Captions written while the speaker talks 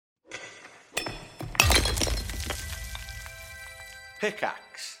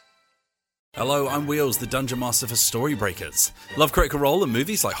Pickaxe. Hello, I'm Wheels, the Dungeon Master for Storybreakers. Love Critical Role and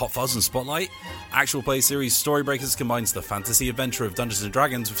movies like Hot Fuzz and Spotlight? Actual play series Storybreakers combines the fantasy adventure of Dungeons &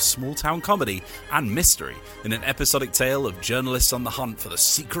 Dragons with small-town comedy and mystery in an episodic tale of journalists on the hunt for the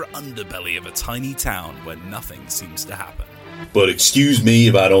secret underbelly of a tiny town where nothing seems to happen. But excuse me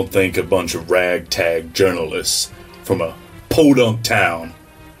if I don't think a bunch of ragtag journalists from a podunk town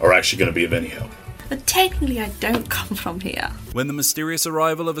are actually going to be of any help. But technically I don't come from here. When the mysterious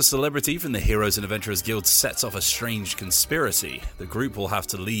arrival of a celebrity from the Heroes and Adventurers Guild sets off a strange conspiracy, the group will have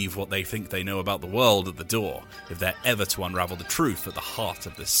to leave what they think they know about the world at the door if they're ever to unravel the truth at the heart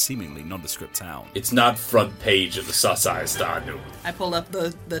of this seemingly nondescript town. It's not front page of the Sassai Star News. I pull up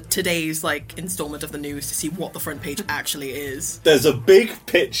the today's installment of the news to see what the front page actually is. There's a big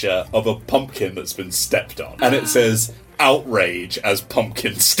picture of a pumpkin that's been stepped on, and it says, "Outrage as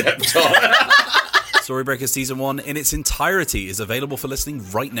pumpkin stepped on." Storybreakers Season 1 in its entirety is available for listening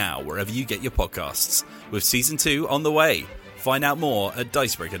right now wherever you get your podcasts, with Season 2 on the way. Find out more at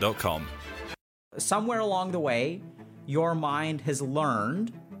dicebreaker.com. Somewhere along the way, your mind has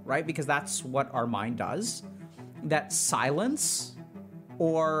learned, right, because that's what our mind does, that silence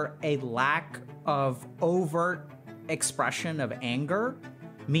or a lack of overt expression of anger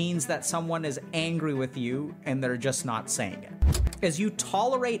means that someone is angry with you and they're just not saying it. As you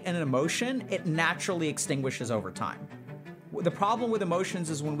tolerate an emotion, it naturally extinguishes over time. The problem with emotions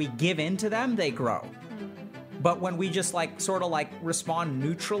is when we give in to them, they grow. But when we just respond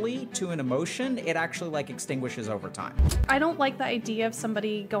neutrally to an emotion, it actually extinguishes over time. I don't like the idea of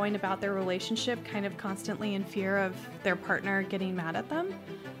somebody going about their relationship kind of constantly in fear of their partner getting mad at them.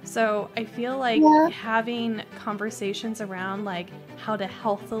 So I feel like having conversations around how to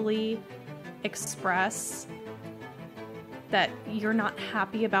healthily express that you're not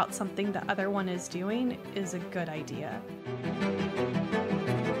happy about something the other one is doing is a good idea.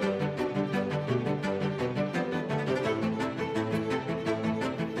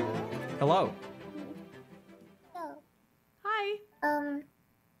 Hello. Hello. Hi.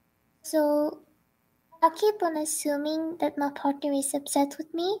 So I keep on assuming that my partner is upset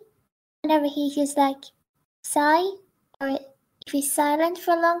with me whenever he just sigh or if he's silent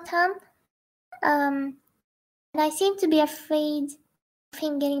for a long time. And I seem to be afraid of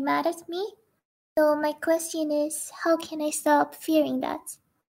him getting mad at me. So my question is, how can I stop fearing that?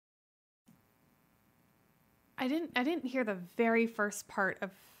 I didn't hear the very first part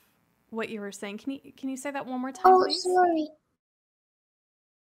of what you were saying. Can you say that one more time, please? Oh, sorry.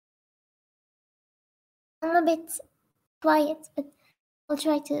 I'm a bit quiet, but I'll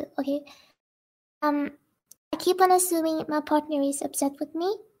try to. Okay. I keep on assuming my partner is upset with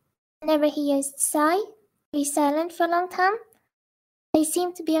me. Whenever he hears sigh, he's silent for a long time. I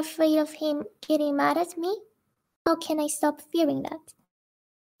seem to be afraid of him getting mad at me. How can I stop fearing that?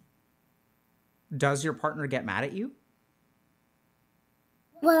 Does your partner get mad at you?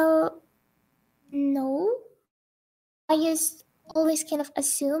 Well, no. I just always kind of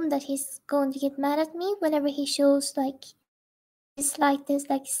assume that he's going to get mad at me whenever he shows this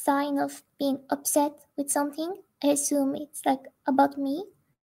sign of being upset with something. I assume it's about me.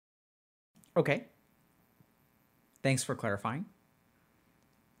 Okay. Thanks for clarifying.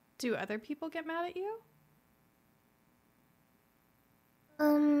 Do other people get mad at you?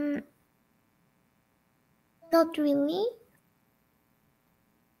 Not really.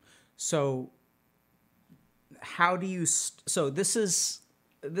 So how do you so this is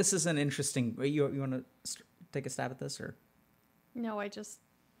an interesting, you want to take a stab at this, or? No, I just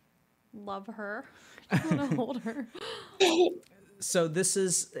love her. I just want to hold her. So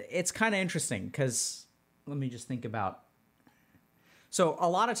it's kind of interesting because let me just think about. So a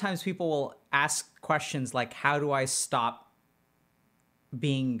lot of times people will ask questions like, how do I stop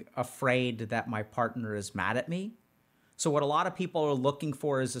being afraid that my partner is mad at me? So what a lot of people are looking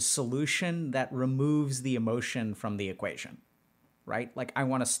for is a solution that removes the emotion from the equation, right? I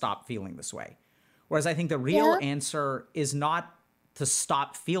want to stop feeling this way. Whereas I think the real answer is not to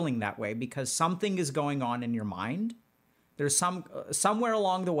stop feeling that way, because something is going on in your mind. There's somewhere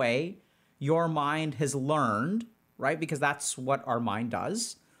along the way, your mind has learned, right? Because that's what our mind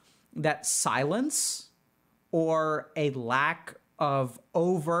does, that silence or a lack of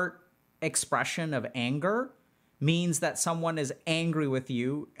overt expression of anger means that someone is angry with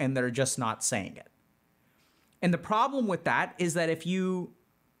you and they're just not saying it. And the problem with that is that if you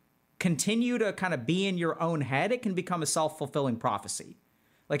continue to kind of be in your own head, it can become a self-fulfilling prophecy.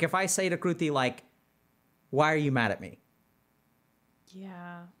 If I say to Kruti, why are you mad at me?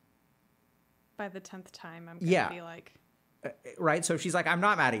 Yeah. By the 10th time, I'm going to be like... Right? So she's like, I'm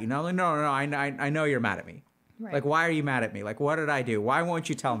not mad at you. No, I know you're mad at me. Right. Like, why are you mad at me? Like, what did I do? Why won't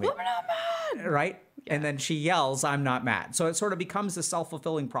you tell me? I'm not mad. Right? Yeah. And then she yells, I'm not mad. So it sort of becomes a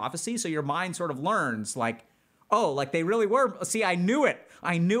self-fulfilling prophecy. So your mind sort of learns like, oh, like they really were. See, I knew it.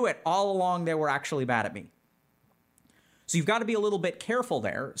 I knew it all along. They were actually mad at me. So you've got to be a little bit careful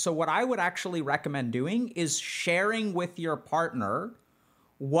there. So what I would actually recommend doing is sharing with your partner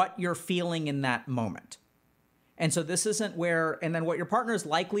what you're feeling in that moment. And so this isn't where, and then what your partner is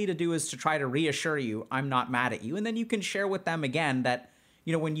likely to do is to try to reassure you, I'm not mad at you. And then you can share with them again that,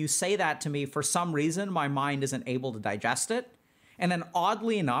 you know, when you say that to me, for some reason, my mind isn't able to digest it. And then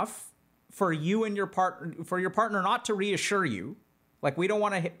oddly enough, for you and your partner, for your partner not to reassure you, like we don't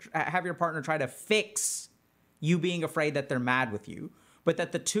want to have your partner try to fix you being afraid that they're mad with you, but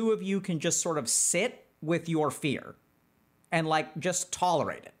that the two of you can just sort of sit with your fear and like just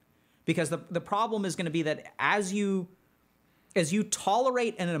tolerate it. Because the problem is going to be that as you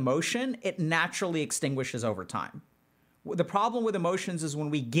tolerate an emotion, it naturally extinguishes over time. The problem with emotions is when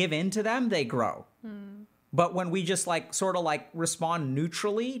we give in to them, they grow. But when we just like sort of like respond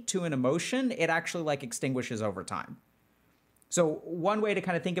neutrally to an emotion, it actually like extinguishes over time. So one way to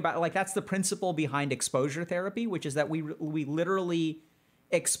kind of think about it, like that's the principle behind exposure therapy, which is that we literally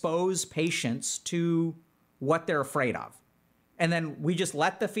expose patients to what they're afraid of. And then we just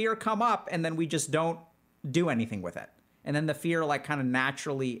let the fear come up and then we just don't do anything with it. And then the fear like kind of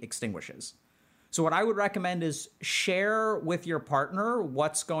naturally extinguishes. So what I would recommend is share with your partner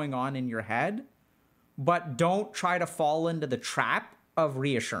what's going on in your head, but don't try to fall into the trap of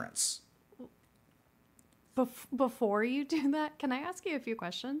reassurance. Before you do that, can I ask you a few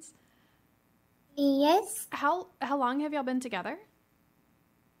questions? Yes. How long have y'all been together?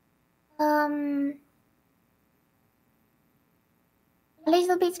 A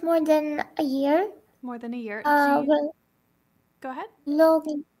little bit more than a year. More than a year. Well, Go ahead.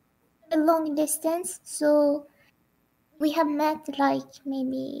 Long distance. So we have met like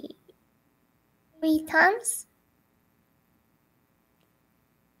maybe 3 times.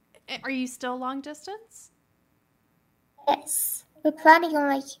 Are you still long distance? Yes, we're planning on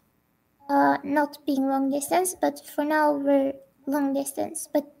like not being long distance, but for now we're long distance.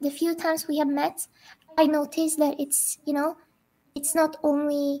 But the few times we have met, I noticed that it's, you know, it's not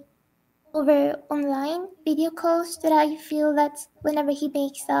only over online video calls that I feel that whenever he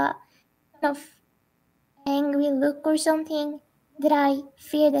makes a kind of angry look or something, that I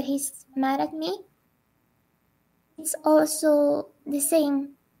fear that he's mad at me. It's also the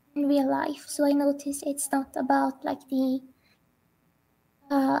same in real life. So I notice it's not about like the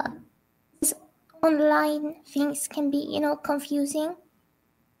this online things can be, you know, confusing.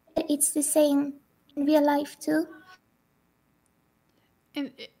 It's the same in real life too.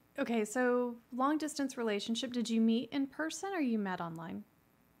 And okay, so long distance relationship, did you meet in person or you met online?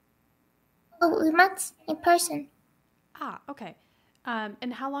 Oh, we met in person. Ah, okay.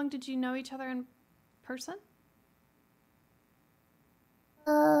 And how long did you know each other in person?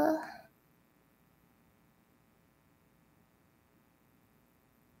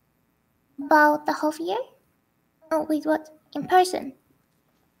 About a half year. Oh, wait, what? In person?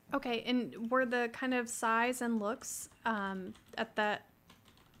 Okay, and were the kind of size and looks at that,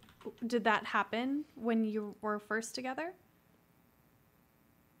 did that happen when you were first together?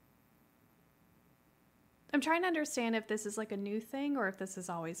 I'm trying to understand if this is like a new thing or if this has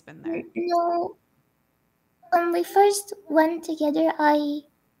always been there. No. When we first went together, I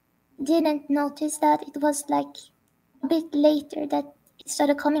didn't notice that. It was like a bit later that it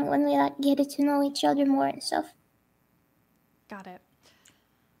started coming when we like get to know each other more and stuff. Got it.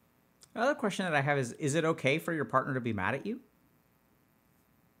 Another question that I have is it okay for your partner to be mad at you?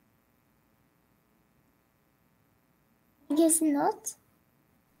 I guess not.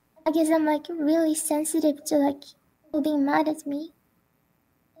 I guess I'm like really sensitive to like people being mad at me.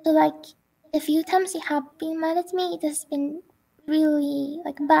 So like the few times he have been mad at me, it has been really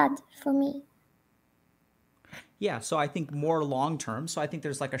like bad for me. Yeah, so I think more long term. So I think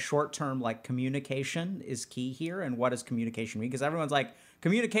there's like a short term, like communication is key here. And what does communication mean? Because everyone's like,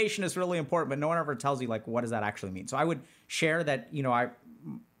 communication is really important, but no one ever tells you like, what does that actually mean? So I would share that, you know,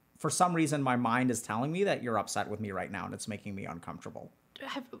 for some reason, my mind is telling me that you're upset with me right now and it's making me uncomfortable.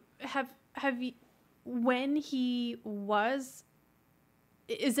 Have you, when he was,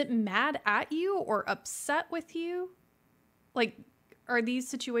 is it mad at you or upset with you? Like, are these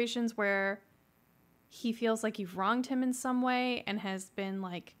situations where he feels like you've wronged him in some way and has been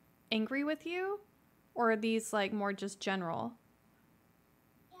like angry with you? Or are these like more just general?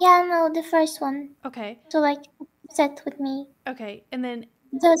 Yeah, no, the first one. Okay. So like upset with me. Okay, and then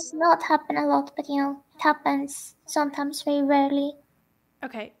It does not happen a lot, but you know, it happens sometimes, very rarely.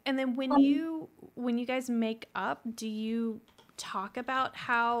 Okay. And then when you guys make up, do you talk about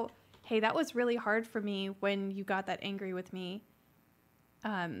how, hey, that was really hard for me when you got that angry with me?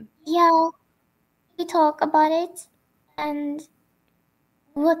 Yeah, we talk about it, and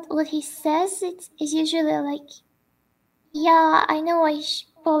what he says is usually like, yeah, I know I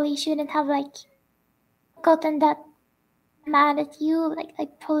probably shouldn't have like gotten that mad at you. Like I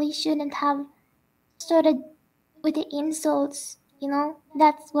probably shouldn't have started with the insults. You know,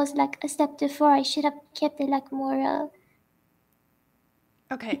 that was like a step too far. I should have kept it like more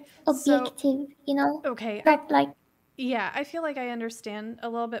Okay. objective. You know, Okay. not like Yeah, I feel like I understand a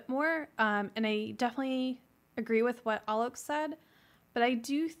little bit more, and I definitely agree with what Alok said. But I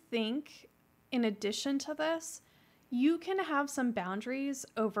do think, in addition to this, you can have some boundaries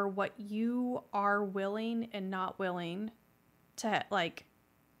over what you are willing and not willing to like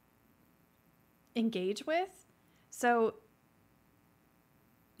engage with. So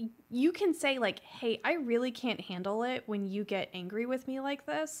you can say like, "Hey, I really can't handle it when you get angry with me like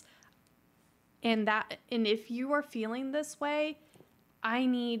this." And if you are feeling this way, I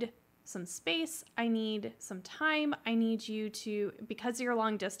need some space. I need some time. I need you to, because you're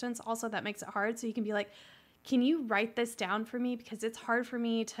long distance, also that makes it hard. So you can be like, can you write this down for me? Because it's hard for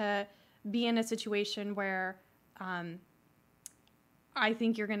me to be in a situation where I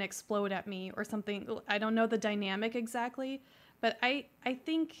think you're going to explode at me or something. I don't know the dynamic exactly, but I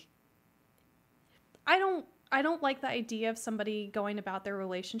think I don't like the idea of somebody going about their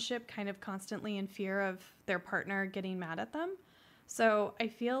relationship kind of constantly in fear of their partner getting mad at them. So I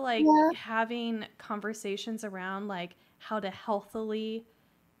feel like having conversations around like how to healthily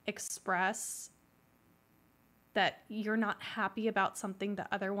express that you're not happy about something the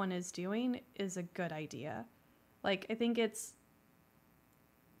other one is doing is a good idea. Like, I think it's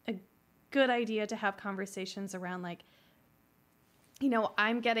a good idea to have conversations around like, you know,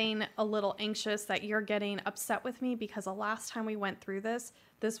 I'm getting a little anxious that you're getting upset with me because the last time we went through this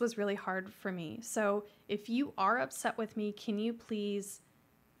was really hard for me. So if you are upset with me, can you please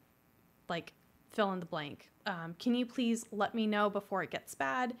like fill in the blank? Can you please let me know before it gets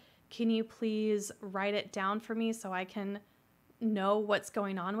bad? Can you please write it down for me so I can know what's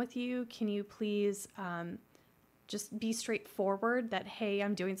going on with you? Can you please just be straightforward that, hey,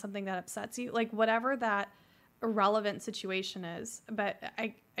 I'm doing something that upsets you? Like whatever that irrelevant situation is. But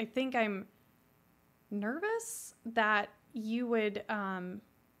I think I'm nervous that you would kind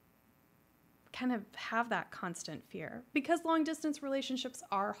of have that constant fear because long distance relationships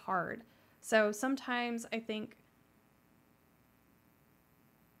are hard. So sometimes I think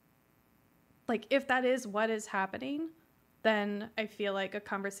like if that is what is happening, then I feel like a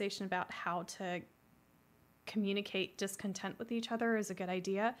conversation about how to communicate discontent with each other is a good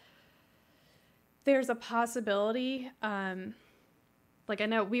idea. There's a possibility, like I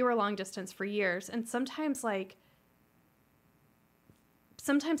know we were long distance for years, and sometimes I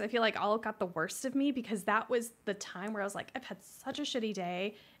feel like Alok got the worst of me because that was the time where I was like, I've had such a shitty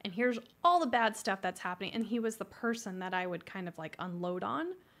day, and here's all the bad stuff that's happening, and he was the person that I would kind of like unload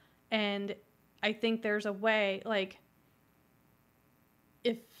on. And I think there's a way, like,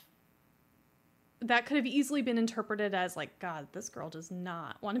 if that could have easily been interpreted as like, God, this girl does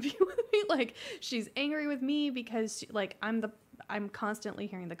not want to be with me. Like she's angry with me because like I'm constantly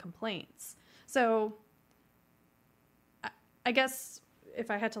hearing the complaints. So I guess if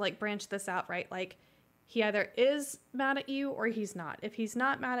I had to like branch this out, right? Like he either is mad at you or he's not. If he's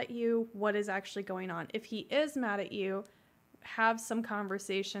not mad at you, what is actually going on? If he is mad at you, have some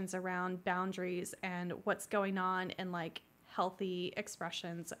conversations around boundaries and what's going on and like healthy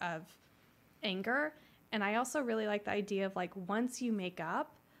expressions of anger. And I also really like the idea of like once you make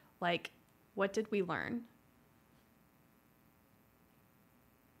up, like what did we learn?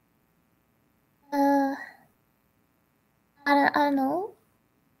 I don't know.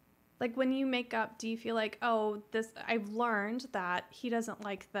 Like when you make up, do you feel like, oh, this I've learned that he doesn't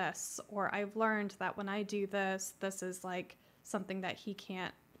like this, or I've learned that when I do this, this is like something that he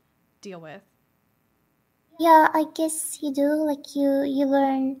can't deal with? Yeah, I guess you do. Like you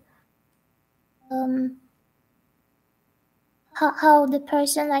learn how the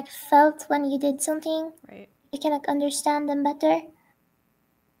person like felt when you did something. Right. You can like understand them better.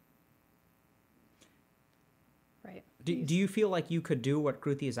 Right. Do you feel like you could do what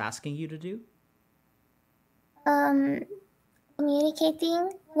Kruti is asking you to do?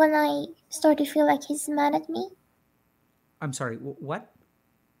 Communicating when I start to feel like he's mad at me. I'm sorry, what?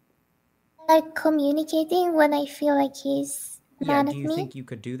 Like communicating when I feel like he's mad at Do me. you think you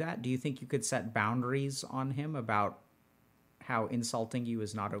could do that? Do you think you could set boundaries on him about how insulting you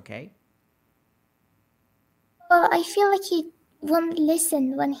is not okay? Well, I feel like he won't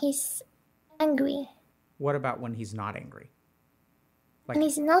listen when he's angry. What about when he's not angry? When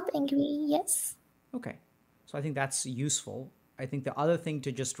he's not angry, yes. Okay. So I think that's useful. I think the other thing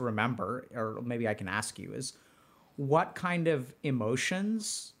to just remember, or maybe I can ask you, is what kind of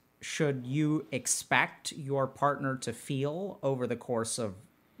emotions should you expect your partner to feel over the course of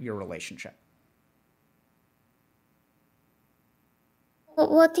your relationship?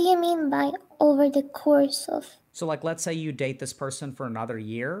 What do you mean by over the course of? So like, let's say you date this person for another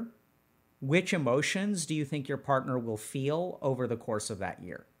year. Which emotions do you think your partner will feel over the course of that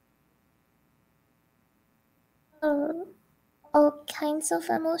year? All kinds of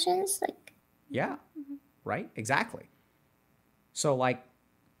emotions, like. Yeah, right? Exactly. So like,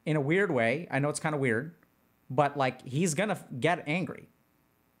 in a weird way, I know it's kind of weird, but like, he's gonna get angry.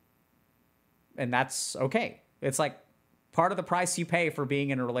 And that's okay. It's like part of the price you pay for being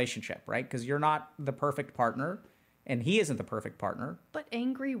in a relationship, right? Because you're not the perfect partner, and he isn't the perfect partner. But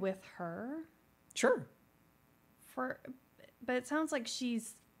angry with her? Sure. But it sounds like she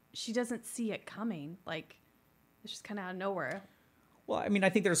doesn't see it coming. Like, it's just kind of out of nowhere. Well, I mean, I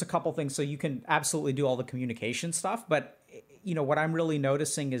think there's a couple things. So you can absolutely do all the communication stuff, but you know, what I'm really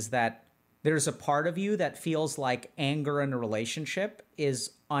noticing is that there's a part of you that feels like anger in a relationship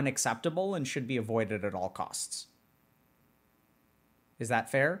is unacceptable and should be avoided at all costs. Is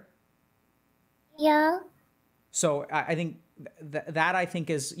that fair? Yeah. So I think that I think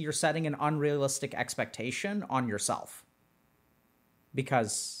is you're setting an unrealistic expectation on yourself,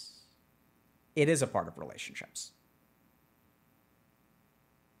 because it is a part of relationships.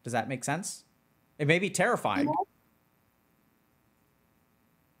 Does that make sense? It may be terrifying. Yeah.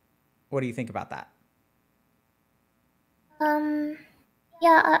 What do you think about that?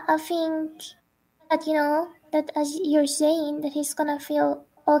 Yeah, I think that, you know, that as you're saying, that he's gonna feel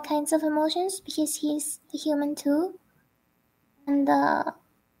all kinds of emotions because he's a human too. And I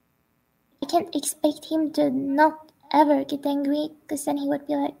can't expect him to not ever get angry, because then he would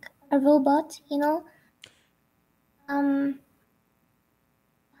be like a robot, you know? I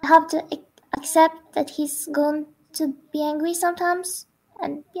have to accept that he's going to be angry sometimes,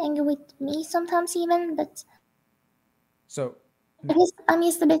 and be angry with me sometimes even, but so I guess I'm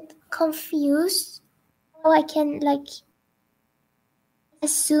just a bit confused how I can like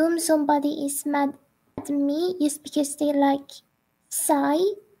assume somebody is mad at me just because they like Psy.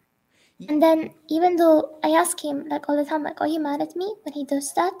 And then even though I ask him like all the time, like, are you mad at me when he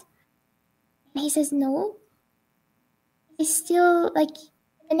does that? And he says no. It's still like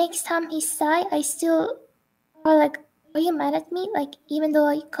the next time he Psy, I still are like, are you mad at me? Like, even though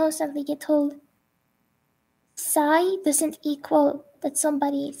I constantly get told Psy doesn't equal that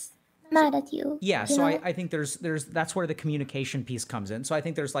somebody's mad at you. Yeah, so I think there's that's where the communication piece comes in. So I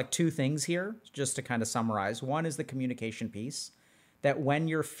think there's like two things here, just to kind of summarize. One is the communication piece, that when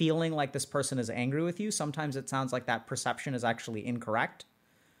you're feeling like this person is angry with you, sometimes it sounds like that perception is actually incorrect.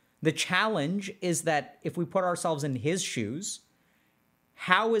 The challenge is that if we put ourselves in his shoes,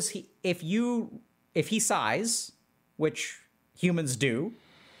 how is he, if he sighs, which humans do,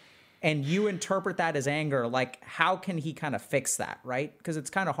 and you interpret that as anger, like, how can he kind of fix that, right? Because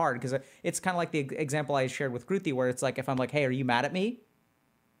it's kind of hard, because it's kind of like the example I shared with Kruti, where it's like, if I'm like, hey, are you mad at me?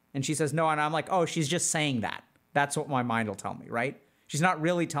 And she says no, and I'm like, oh, she's just saying that. That's what my mind will tell me, right? She's not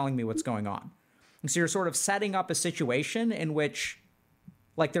really telling me what's going on. And so you're sort of setting up a situation in which,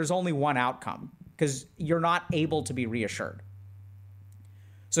 like, there's only one outcome, because you're not able to be reassured.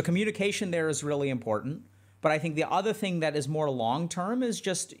 So communication there is really important. But I think the other thing that is more long-term is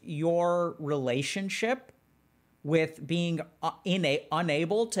just your relationship with being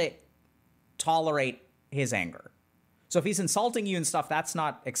unable to tolerate his anger. So if he's insulting you and stuff, that's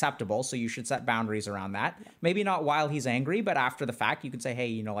not acceptable. So you should set boundaries around that. Yeah. Maybe not while he's angry, but after the fact, you could say, hey,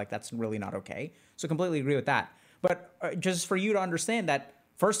 you know, like, that's really not okay. So completely agree with that. But just for you to understand that,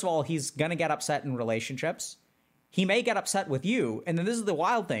 first of all, he's going to get upset in relationships. He may get upset with you. And then this is the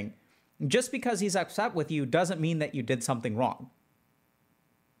wild thing. Just because he's upset with you doesn't mean that you did something wrong,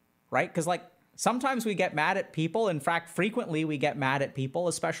 right? Because, like, sometimes we get mad at people. In fact, frequently we get mad at people,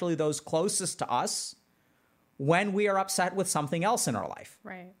 especially those closest to us, when we are upset with something else in our life.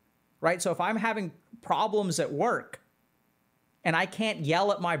 Right. Right? So if I'm having problems at work and I can't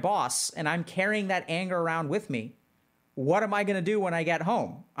yell at my boss and I'm carrying that anger around with me, what am I going to do when I get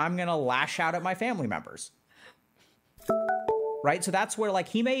home? I'm going to lash out at my family members. Right? So that's where, like,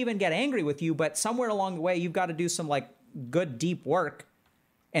 he may even get angry with you, but somewhere along the way, you've got to do some, like, good deep work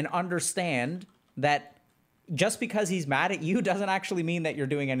and understand that just because he's mad at you doesn't actually mean that you're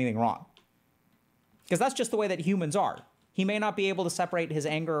doing anything wrong. Because that's just the way that humans are. He may not be able to separate his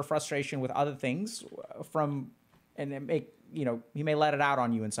anger or frustration with other things and make he may let it out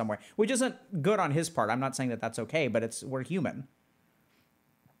on you in some way, which isn't good on his part. I'm not saying that that's okay, but we're human.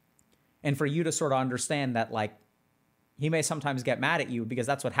 And for you to sort of understand that, like, he may sometimes get mad at you because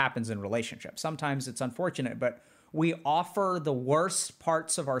that's what happens in relationships. Sometimes it's unfortunate, but we offer the worst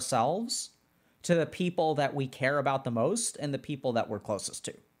parts of ourselves to the people that we care about the most and the people that we're closest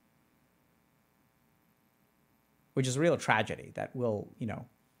to. Which is a real tragedy that we'll,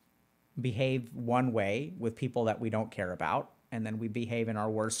 behave one way with people that we don't care about, and then we behave in our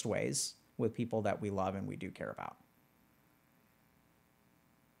worst ways with people that we love and we do care about.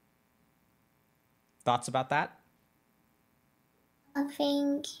 Thoughts about that? I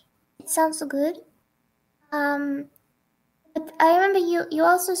think it sounds good. But I remember you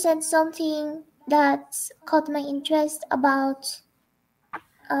also said something that caught my interest about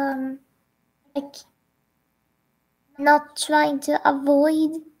like not trying to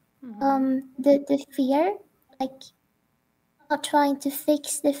avoid the fear, like not trying to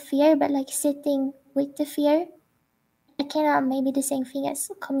fix the fear, but like sitting with the fear. I cannot maybe the same thing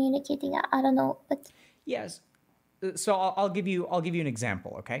as communicating. I don't know, but yes. So I'll give you an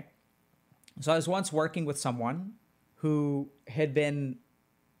example, okay? So I was once working with someone who had been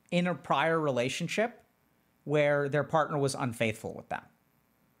in a prior relationship where their partner was unfaithful with them.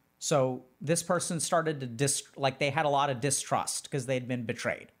 So this person started to they had a lot of distrust because they'd been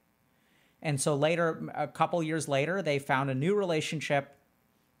betrayed. And so later, a couple years later, they found a new relationship,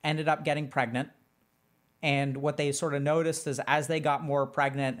 ended up getting pregnant. And what they sort of noticed is as they got more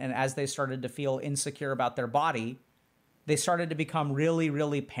pregnant and as they started to feel insecure about their body, they started to become really,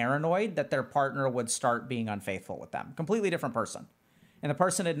 really paranoid that their partner would start being unfaithful with them. Completely different person. And the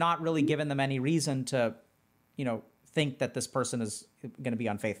person had not really given them any reason to, think that this person is going to be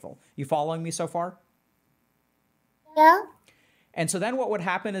unfaithful. You following me so far? yeah. And so then what would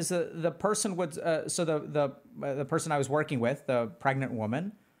happen is the person would, the person I was working with, the pregnant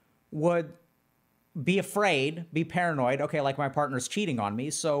woman, would be afraid, be paranoid, okay, like my partner's cheating on me.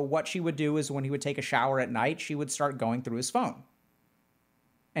 So what she would do is when he would take a shower at night, she would start going through his phone.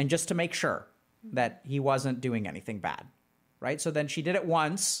 And just to make sure that he wasn't doing anything bad, right? So then she did it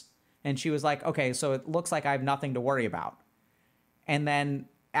once, and she was like, okay, so it looks like I have nothing to worry about. And then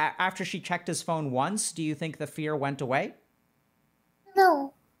after she checked his phone once, do you think the fear went away?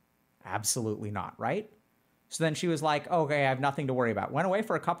 No. Absolutely not, right? So then she was like, okay, I have nothing to worry about. Went away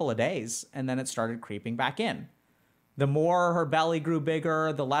for a couple of days, and then it started creeping back in. The more her belly grew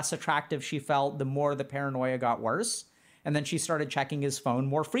bigger, the less attractive she felt, the more the paranoia got worse. And then she started checking his phone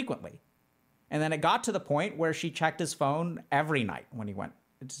more frequently. And then it got to the point where she checked his phone every night when he went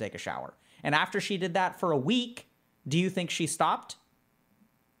to take a shower. And after she did that for a week, do you think she stopped?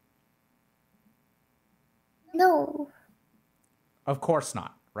 No. Of course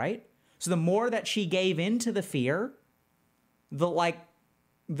not, right? So the more that she gave into the fear, the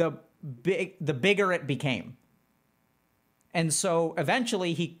bigger it became. And so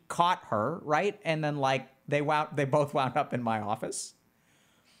eventually he caught her, right? And then they both wound up in my office.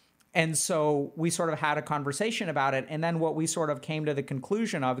 And so we sort of had a conversation about it. And then what we sort of came to the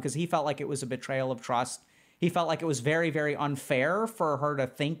conclusion of, because he felt like it was a betrayal of trust, he felt like it was very, very unfair for her to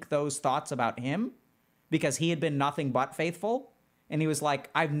think those thoughts about him because he had been nothing but faithful. And he was like,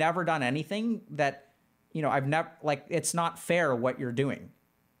 I've never done anything that, it's not fair what you're doing.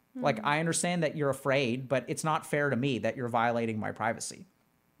 Mm-hmm. Like, I understand that you're afraid, but it's not fair to me that you're violating my privacy.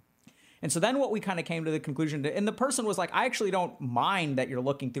 And so then what we kind of came to the conclusion, and the person was like, I actually don't mind that you're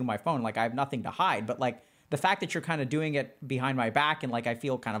looking through my phone. Like, I have nothing to hide. But the fact that you're kind of doing it behind my back and I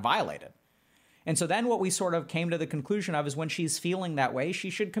feel kind of violated. And so then what we sort of came to the conclusion of is when she's feeling that way, she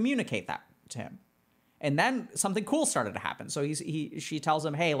should communicate that to him. And then something cool started to happen. So she tells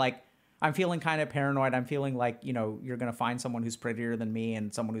him, hey, I'm feeling kind of paranoid. I'm feeling like, you're going to find someone who's prettier than me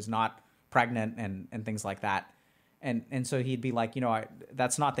and someone who's not pregnant and things like that. And so he'd be like,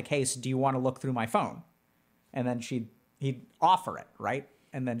 that's not the case. Do you want to look through my phone? And then he'd offer it, right?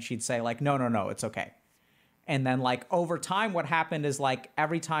 And then she'd say no, it's okay. And then over time, what happened is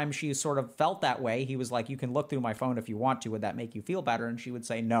every time she sort of felt that way, he was like, you can look through my phone if you want to. Would that make you feel better? And she would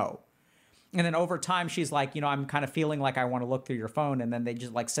say no. And then over time, she's like, I'm kind of feeling like I want to look through your phone. And then they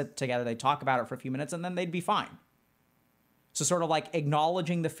just sit together, they talk about it for a few minutes, and then they'd be fine. So sort of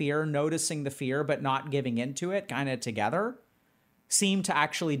acknowledging the fear, noticing the fear, but not giving into it kind of together seemed to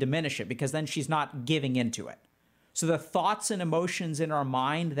actually diminish it because then she's not giving into it. So the thoughts and emotions in our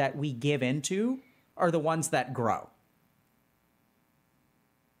mind that we give into are the ones that grow.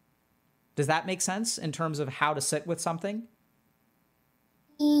 Does that make sense in terms of how to sit with something?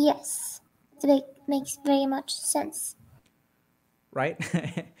 Yes. It makes very much sense. Right?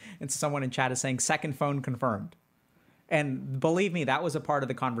 And someone in chat is saying second phone confirmed. And believe me, that was a part of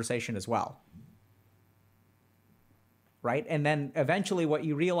the conversation as well. Right? And then eventually what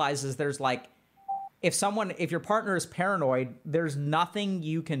you realize is there's like, if your partner is paranoid, there's nothing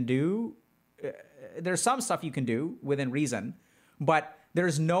you can do. There's some stuff you can do within reason, but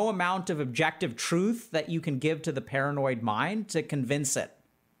there's no amount of objective truth that you can give to the paranoid mind to convince it.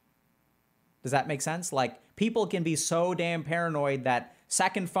 Does that make sense? Like, people can be so damn paranoid that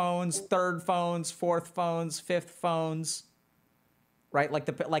second phones, third phones, fourth phones, fifth phones, right? Like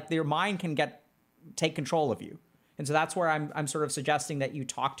your mind can take control of you. And so that's where I'm sort of suggesting that you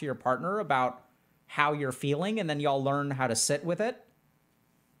talk to your partner about how you're feeling, and then y'all learn how to sit with it,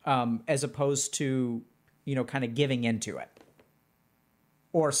 as opposed to, kind of giving into it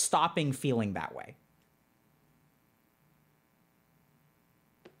or stopping feeling that way.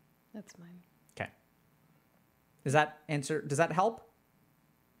 That's mine. Okay. Does that help?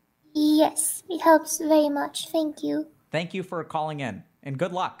 Yes, it helps very much. Thank you. Thank you for calling in, and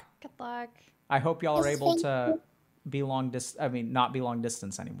good luck. Good luck. I hope y'all are Yes, able thank to you. not be long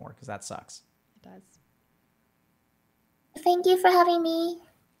distance anymore, because that sucks. It does. Thank you for having me.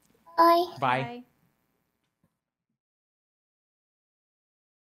 Bye. Bye. Bye.